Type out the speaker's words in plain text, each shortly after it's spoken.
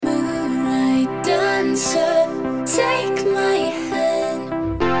answer. Take my hand.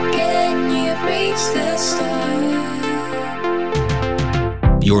 Can you reach the stars?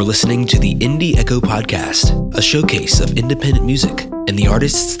 You're listening to the Indie Echo Podcast, a showcase of independent music and the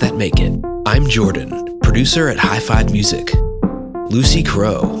artists that make it. I'm Jordan, producer at High Five Music. Lucy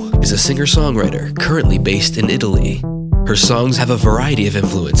Crowe is a singer-songwriter currently based in Italy. Her songs have a variety of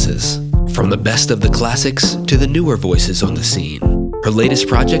influences, from the best of the classics to the newer voices on the scene. Her latest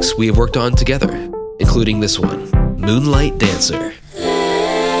projects we have worked on together, including this one, Moonlight Dancer.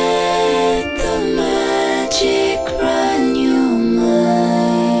 Let the magic run your mind.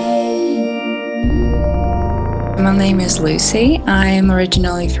 My name is Lucy. I'm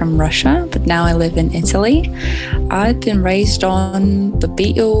originally from Russia, but now I live in Italy. I've been raised on the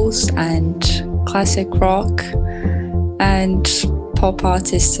Beatles and classic rock and pop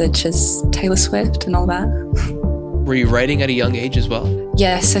artists such as Taylor Swift and all that. Were you writing at a young age as well?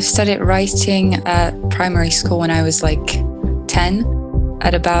 Yes, I started writing at primary school when I was like 10.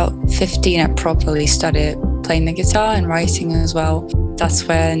 At about 15, I properly started playing the guitar and writing as well. That's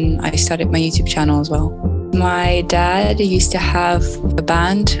when I started my YouTube channel as well. My dad used to have a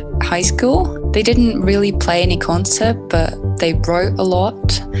band at high school. They didn't really play any concert, but they wrote a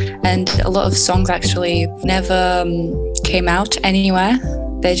lot. And a lot of songs actually never came out anywhere.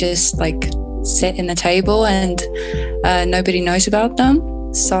 They just like sit in the table and nobody knows about them.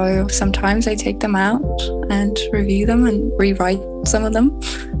 So sometimes I take them out and review them and rewrite some of them.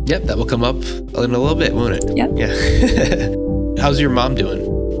 Yep, that will come up in a little bit, won't it? Yep. Yeah. How's your mom doing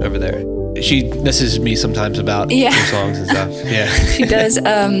over there? She messages me sometimes about your songs and stuff. Yeah, she does.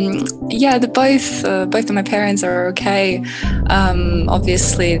 Both of my parents are okay.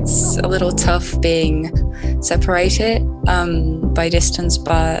 Obviously, it's a little tough being separated by distance,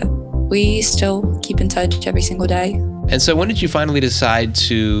 but we still keep in touch every single day. And so when did you finally decide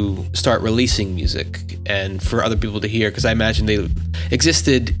to start releasing music and for other people to hear? Because I imagine they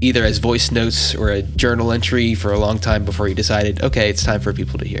existed either as voice notes or a journal entry for a long time before you decided, okay, it's time for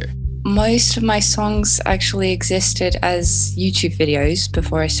people to hear. Most of my songs actually existed as YouTube videos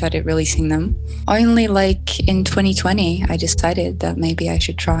before I started releasing them. Only like in 2020, I decided that maybe I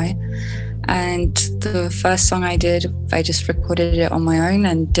should try. And the first song I did, I just recorded it on my own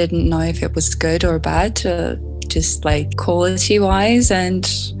and didn't know if it was good or bad, just like quality-wise, and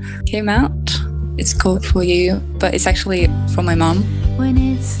came out. It's called For You, but it's actually from my mom. When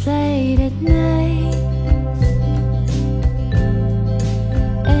it's late at night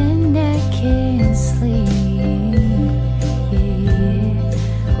and I can't sleep,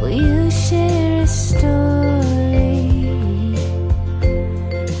 will you share a story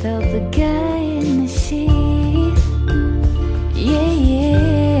about the guy in the sheet?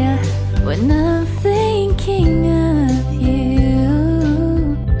 Yeah, when I'm thinking of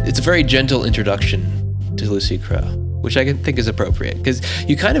you. It's a very gentle introduction to Lucy Crowe, which I think is appropriate because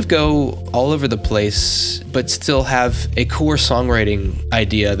you kind of go all over the place, but still have a core songwriting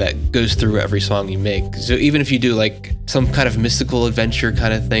idea that goes through every song you make. So even if you do like some kind of mystical adventure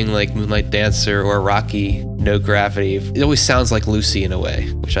kind of thing like Moonlight Dancer or Rocky, No Gravity, it always sounds like Lucy in a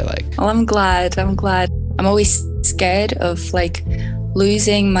way, which I like. Well, I'm glad. I'm always scared of like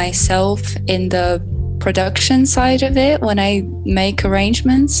losing myself in the production side of it when I make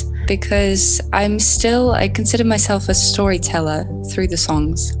arrangements, because I consider myself a storyteller through the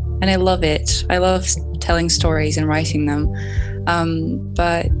songs, and I love it. I love telling stories and writing them.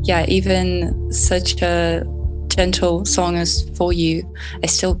 But yeah, even such a gentle song as For You, I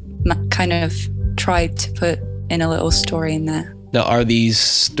still kind of tried to put in a little story in there. Now, are these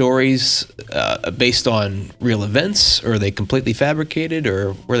stories based on real events, or are they completely fabricated,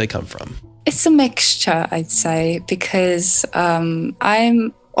 or where they come from? It's a mixture, I'd say, because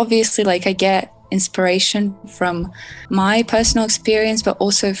I'm obviously like I get inspiration from my personal experience, but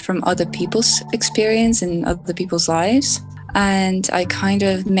also from other people's experience and other people's lives. And I kind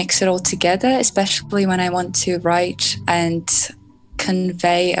of mix it all together, especially when I want to write and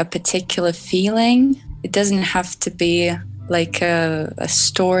convey a particular feeling. It doesn't have to be like a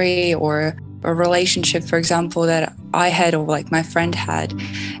story or a relationship, for example, that I had or like my friend had.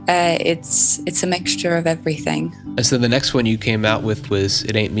 It's a mixture of everything. And so the next one you came out with was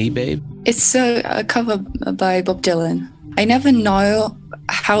It Ain't Me, Babe? It's a cover by Bob Dylan. I never know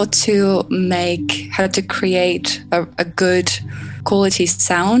how to create a good quality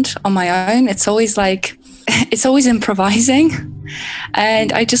sound on my own. It's always improvising.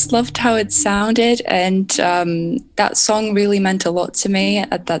 And I just loved how it sounded, and that song really meant a lot to me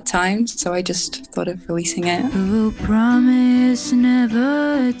at that time, so I just thought of releasing it. We'll promise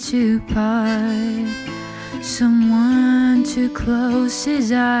never to part Someone to close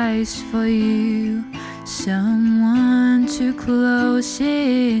his eyes for you. Someone to close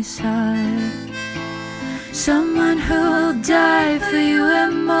his heart. Someone who'll die for you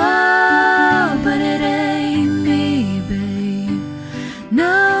and more. But it ain't me, babe.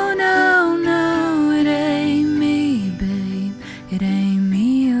 No, no, no, it ain't me, babe. It ain't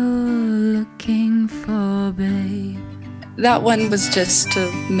me you're looking for, babe. That one was just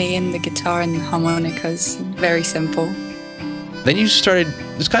me and the guitar and the harmonicas. Very simple. Then you started,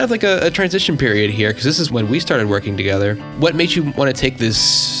 it's kind of like a transition period here, because this is when we started working together. What made you want to take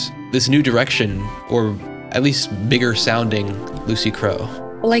this new direction, or at least bigger sounding Lucy Crowe?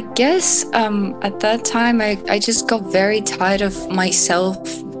 Well, I guess at that time I just got very tired of myself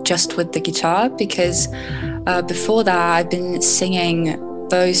just with the guitar, because before that I've been singing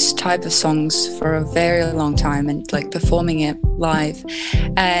those type of songs for a very long time and like performing it live.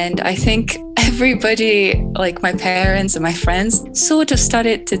 And I think everybody, like my parents and my friends, sort of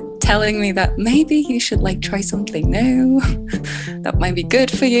started to telling me that maybe you should like try something new that might be good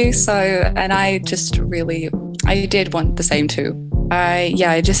for you. So, and I did want the same too.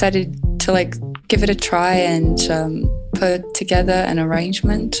 I decided to like give it a try and put together an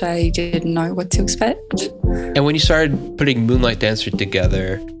arrangement. I didn't know what to expect. And when you started putting Moonlight Dancer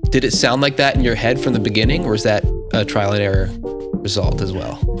together, did it sound like that in your head from the beginning, or is that a trial and error result as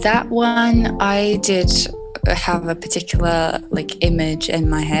well? That one, I did have a particular like image in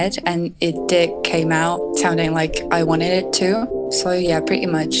my head, and came out sounding like I wanted it to. So yeah, pretty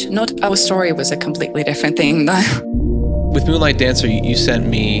much. Not Our Story was a completely different thing though. With Moonlight Dancer, you sent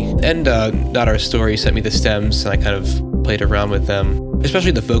me, and Not Our Story, you sent me the stems, and I kind of played around with them.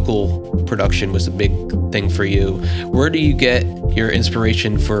 Especially the vocal production was a big thing for you. Where do you get your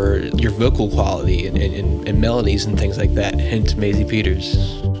inspiration for your vocal quality and melodies and things like that? Hint, Maisie Peters.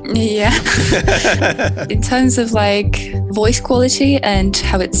 Yeah. In terms of like voice quality and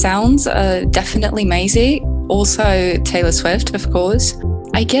how it sounds, definitely Maisie. Also Taylor Swift, of course.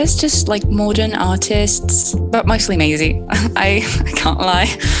 I guess just like modern artists, but mostly Maisie. I can't lie.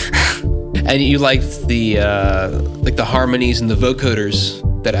 And you liked the harmonies and the vocoders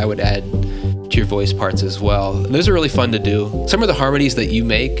that I would add to your voice parts as well. And those are really fun to do. Some are the harmonies that you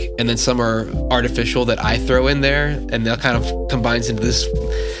make, and then some are artificial that I throw in there, and that kind of combines into this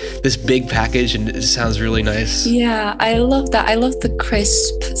big package, and it sounds really nice. Yeah, I love that. I love the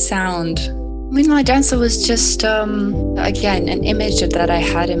crisp sound. Moonlight Dancer was just, again, an image that I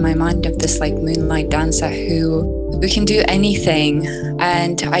had in my mind of this like moonlight dancer who can do anything.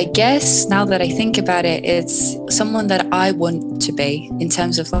 And I guess now that I think about it, it's someone that I want to be in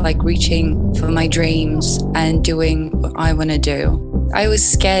terms of like reaching for my dreams and doing what I want to do. I was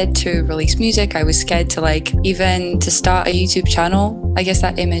scared to release music. I was scared to like even to start a YouTube channel. I guess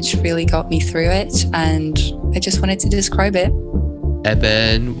that image really got me through it, and I just wanted to describe it. And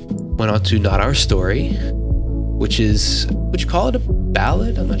then went on to Not Our Story, which is, would you call it a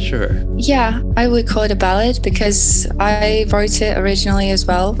ballad? I'm not sure. Yeah, I would call it a ballad because I wrote it originally as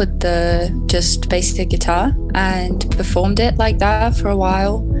well with the just basic guitar and performed it like that for a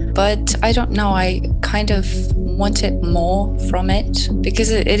while. But I don't know, I kind of wanted more from it because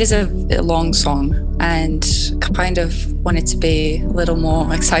it is a long song and kind of want it to be a little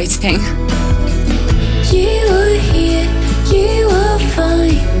more exciting. You were here, you were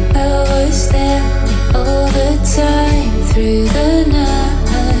fine. I was there all the time through the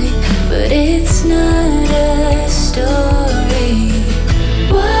night, but it's not a story.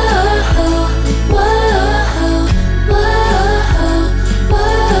 Whoa, whoa, whoa,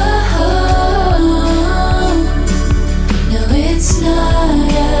 whoa. No, it's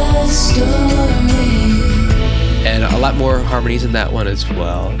not a story. And a lot more harmonies in that one as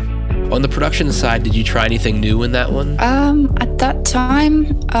well. On the production side, did you try anything new in that one? At that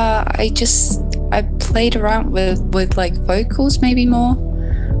time, I played around with like vocals maybe more,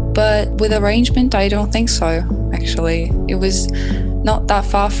 but with arrangement, I don't think so, actually. It was not that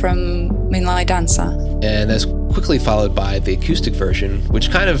far from Moonlight Dancer. And that's quickly followed by the acoustic version, which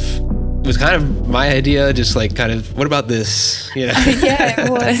was kind of my idea, just like kind of, what about this? You know? Yeah, it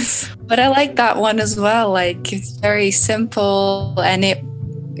was. But I like that one as well. Like, it's very simple, and it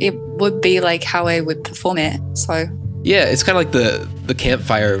would be like how I would perform it. So yeah, it's kind of like the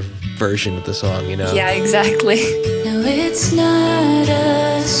campfire version of the song, you know? Yeah, exactly. No, it's not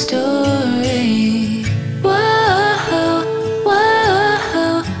a story. Whoa, whoa,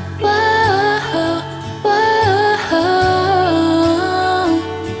 whoa, whoa.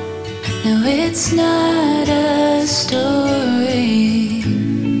 No, it's not a story.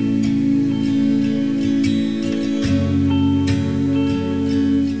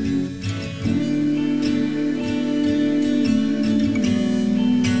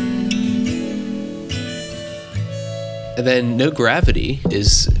 And then No Gravity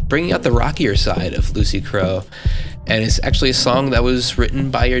is bringing out the rockier side of Lucy Crowe. And it's actually a song that was written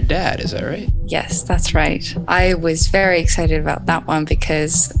by your dad, is that right? Yes, that's right. I was very excited about that one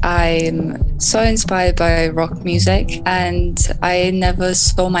because I'm so inspired by rock music, and I never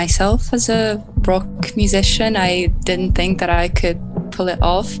saw myself as a rock musician. I didn't think that I could pull it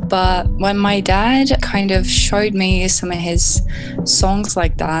off. But when my dad kind of showed me some of his songs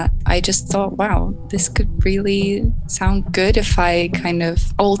like that, I just thought, wow, this could really sound good if I kind of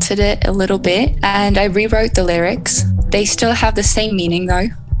altered it a little bit. And I rewrote the lyrics. They still have the same meaning though,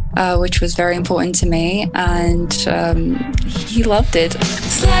 which was very important to me. And he loved it.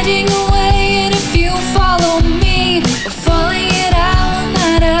 Sliding away, and if you follow me, we're falling it out, and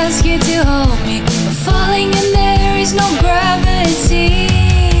I'd ask you to hold me. We're falling and there is no gravity.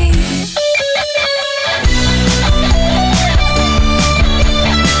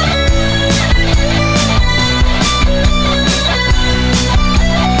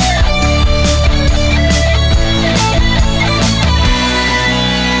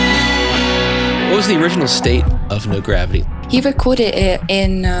 What was the original state of No Gravity? He recorded it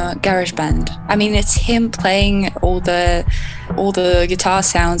in GarageBand. I mean, it's him playing all the guitar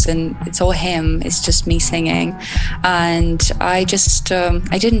sounds, and it's all him. It's just me singing, and I just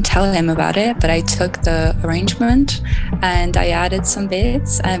I didn't tell him about it, but I took the arrangement and I added some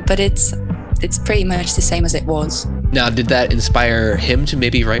bits. But it's pretty much the same as it was. Now, did that inspire him to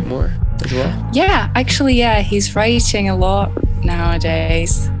maybe write more as well? Yeah, actually, yeah, he's writing a lot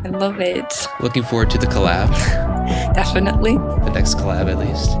nowadays. I love it. Looking forward to the collab. Definitely. The next collab, at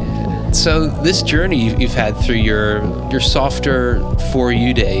least. Yeah. So this journey you've had through your softer For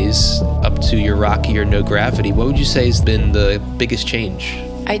You days up to your rockier No Gravity, what would you say has been the biggest change?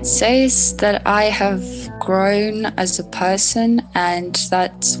 I'd say is that I have grown as a person, and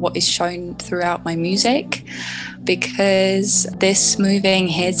that's what is shown throughout my music, because this moving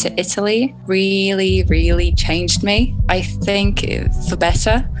here to Italy really, really changed me. I think for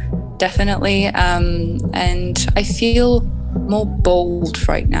better, definitely. And I feel more bold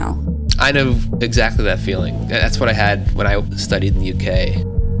right now. I know exactly that feeling. That's what I had when I studied in the UK.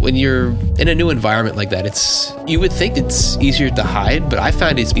 When you're in a new environment like that, you would think it's easier to hide, but I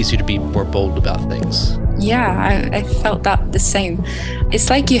find it's easier to be more bold about things. Yeah, I felt that the same. It's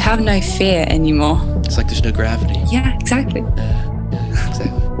like you have no fear anymore. It's like there's no gravity. Yeah, exactly. Yeah,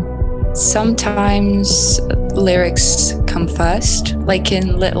 exactly. Sometimes lyrics come first, like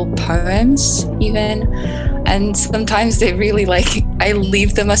in little poems even. And sometimes they really I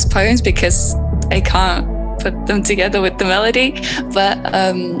leave them as poems because I can't put them together with the melody. But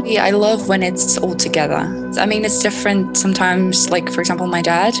yeah, I love when it's all together. I mean, it's different sometimes. Like, for example, my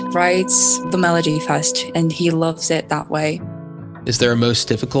dad writes the melody first and he loves it that way. Is there a most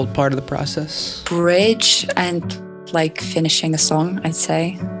difficult part of the process? Bridge and finishing a song, I'd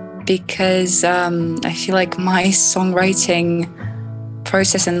say, because I feel like my songwriting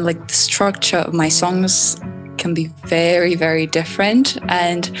process and the structure of my songs can be very, very different,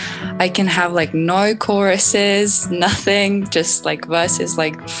 and I can have no choruses, nothing, just verses.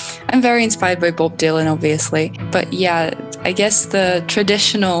 I'm very inspired by Bob Dylan, obviously, but yeah, I guess the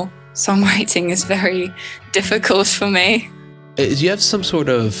traditional songwriting is very difficult for me. Do you have some sort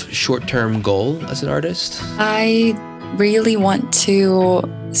of short-term goal as an artist? I really want to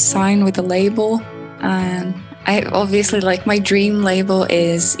sign with a label. I obviously my dream label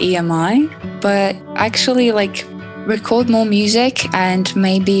is EMI, but actually record more music and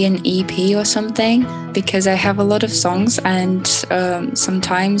maybe an EP or something, because I have a lot of songs, and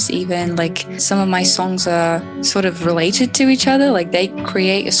sometimes even some of my songs are sort of related to each other, they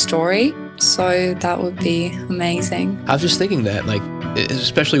create a story. So that would be amazing. I was just thinking that,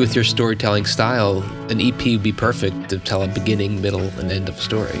 especially with your storytelling style, an EP would be perfect to tell a beginning, middle, and end of a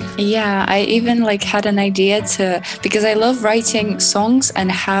story. Yeah, I even had an idea because I love writing songs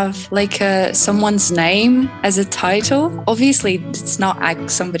and have someone's name as a title. Obviously, it's not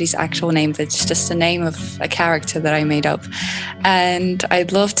somebody's actual name, but it's just a name of a character that I made up. And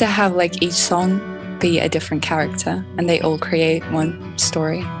I'd love to have each song be a different character, and they all create one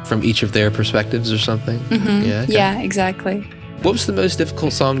story. From each of their perspectives or something? Mm-hmm. Yeah, okay. Yeah, exactly. What was the most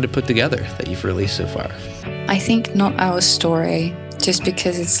difficult song to put together that you've released so far? I think Not Our Story, just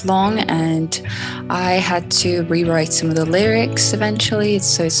because it's long and I had to rewrite some of the lyrics eventually,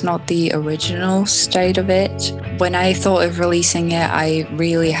 so it's not the original state of it. When I thought of releasing it, I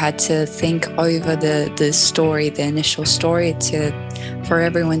really had to think over the story, the initial story, for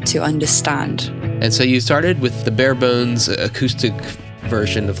everyone to understand. And so you started with the bare bones acoustic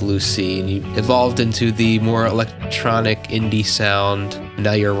version of Lucy, and you evolved into the more electronic indie sound.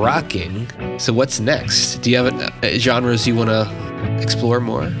 Now you're rocking. So what's next? Do you have genres you want to explore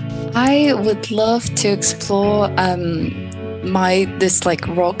more? I would love to explore this like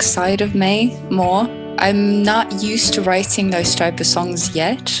rock side of me more. I'm not used to writing those type of songs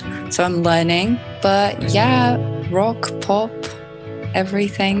yet, so I'm learning. But yeah, rock, pop,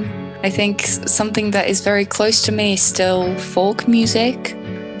 everything. I think something that is very close to me is still folk music,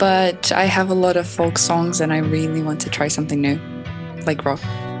 but I have a lot of folk songs and I really want to try something new, like rock.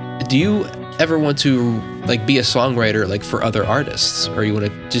 Do you ever want to like be a songwriter like for other artists, or you want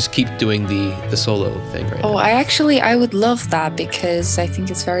to just keep doing the solo thing right now? I would love that, because I think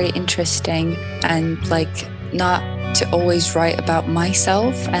it's very interesting, and like not to always write about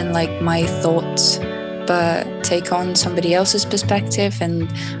myself and like my thoughts, but take on somebody else's perspective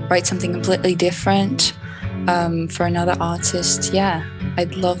and write something completely different for another artist. Yeah,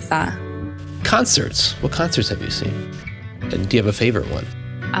 I'd love that. Concerts. What concerts have you seen? And do you have a favorite one?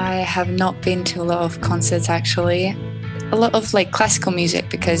 I have not been to a lot of concerts, actually. A lot of like classical music,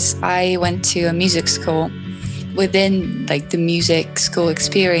 because I went to a music school. Within like the music school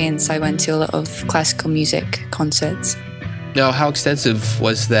experience, I went to a lot of classical music concerts. Now, how extensive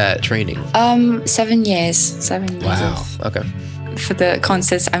was that training? 7 years. 7 years. Wow. Okay. For the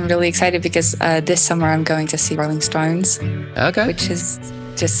concerts, I'm really excited because this summer I'm going to see Rolling Stones. Okay. Which is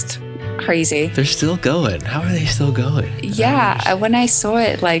just crazy. They're still going. How are they still going? Yeah, when I saw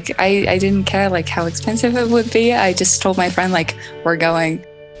it, like I didn't care like how expensive it would be. I just told my friend like, we're going.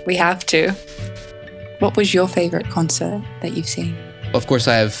 We have to. What was your favorite concert that you've seen? Of course,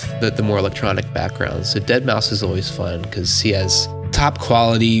 I have the more electronic background. So Deadmau5 is always fun because he has top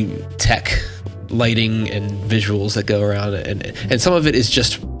quality tech, lighting, and visuals that go around it. And some of it is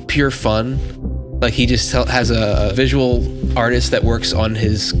just pure fun. Like he just has a visual artist that works on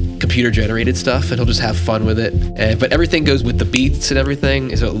his computer generated stuff, and he'll just have fun with it. But everything goes with the beats and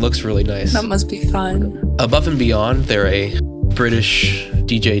everything, so it looks really nice. That must be fun. Above and Beyond, they're a British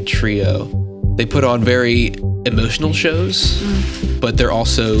DJ trio. They put on very emotional shows, but they're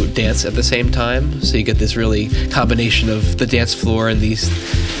also dance at the same time. So you get this really combination of the dance floor and these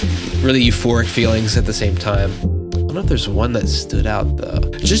really euphoric feelings at the same time. I don't know if there's one that stood out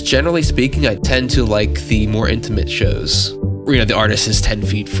though. Just generally speaking, I tend to like the more intimate shows where, you know, the artist is 10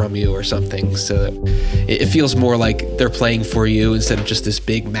 feet from you or something. So it feels more like they're playing for you instead of just this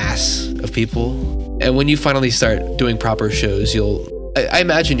big mass of people. And when you finally start doing proper shows, I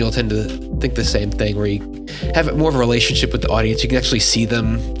imagine you'll tend to think the same thing, where you have more of a relationship with the audience. You can actually see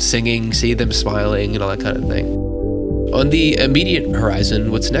them singing, see them smiling, and all that kind of thing. On the immediate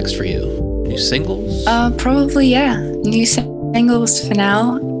horizon, what's next for you? New singles? Probably, yeah. New singles for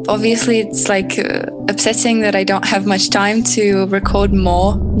now. Obviously, it's like upsetting that I don't have much time to record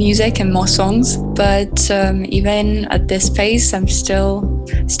more music and more songs. But even at this pace, I'm still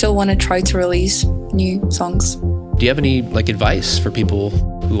want to try to release new songs. Do you have any like advice for people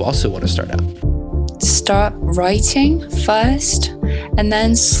who also want to start out? Start writing first, and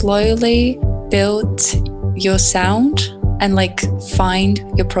then slowly build your sound and like find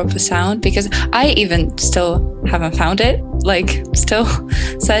your proper sound, because I even still haven't found it, like still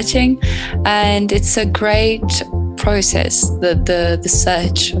searching. And it's a great process, the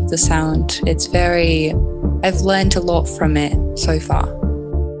search of the sound. I've learned a lot from it so far.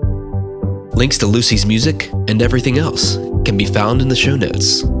 Links to Lucy's music and everything else can be found in the show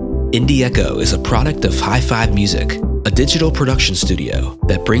notes. Indie Echo is a product of High Five Music, a digital production studio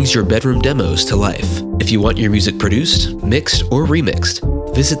that brings your bedroom demos to life. If you want your music produced, mixed, or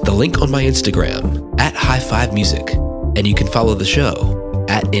remixed, visit the link on my Instagram at High Five Music, and you can follow the show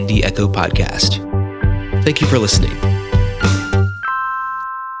at Indie Echo Podcast. Thank you for listening.